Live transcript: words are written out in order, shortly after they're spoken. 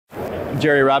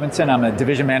Jerry Robinson. I'm a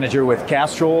division manager with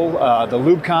Castrol, the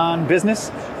LubCon business.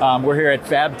 We're here at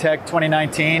FABTECH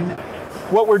 2019.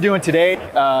 What we're doing today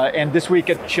and this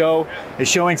week at the show is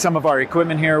showing some of our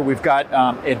equipment here. We've got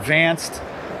advanced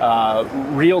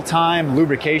real-time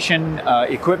lubrication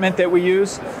equipment that we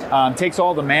use. Takes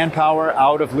all the manpower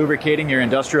out of lubricating your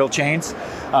industrial chains.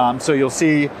 So you'll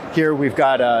see here we've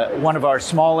got one of our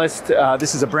smallest,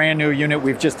 this is a brand new unit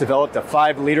we've just developed, a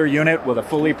 5-liter unit with a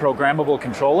fully programmable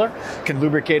controller. Can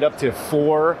lubricate up to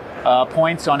 4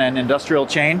 points on an industrial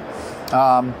chain.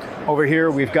 Over here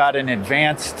we've got an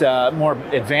advanced, more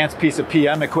advanced piece of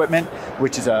PM equipment,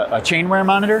 which is a chain wear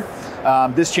monitor.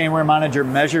 This chain wear monitor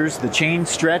measures the chain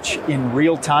stretch in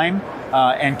real time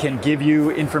and can give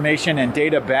you information and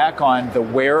data back on the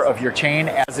wear of your chain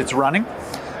as it's running.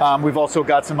 We've also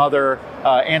got some other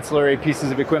ancillary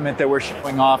pieces of equipment that we're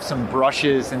showing off, some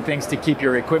brushes and things to keep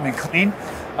your equipment clean,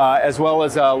 as well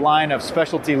as a line of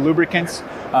specialty lubricants,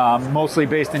 mostly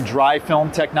based in dry film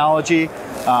technology,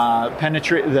 a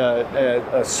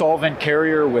solvent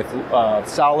carrier with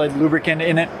solid lubricant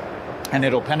in it, and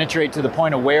it'll penetrate to the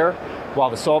point of wear while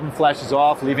the solvent flashes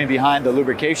off, leaving behind the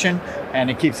lubrication, and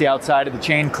it keeps the outside of the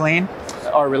chain clean.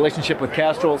 Our relationship with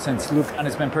Castrol, since LubCon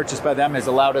has been purchased by them, has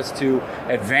allowed us to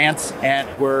advance, and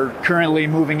we're currently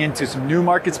moving into some new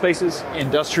market spaces,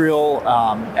 industrial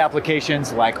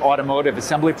applications like automotive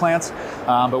assembly plants,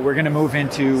 but we're going to move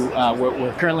into,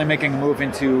 we're currently making a move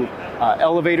into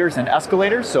elevators and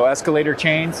escalators, so escalator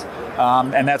chains,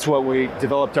 and that's what we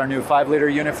developed our new 5-liter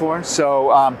unit for.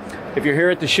 So if you're here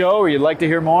at the show or you'd like to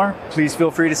hear more, please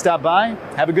feel free to stop by.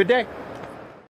 Have a good day.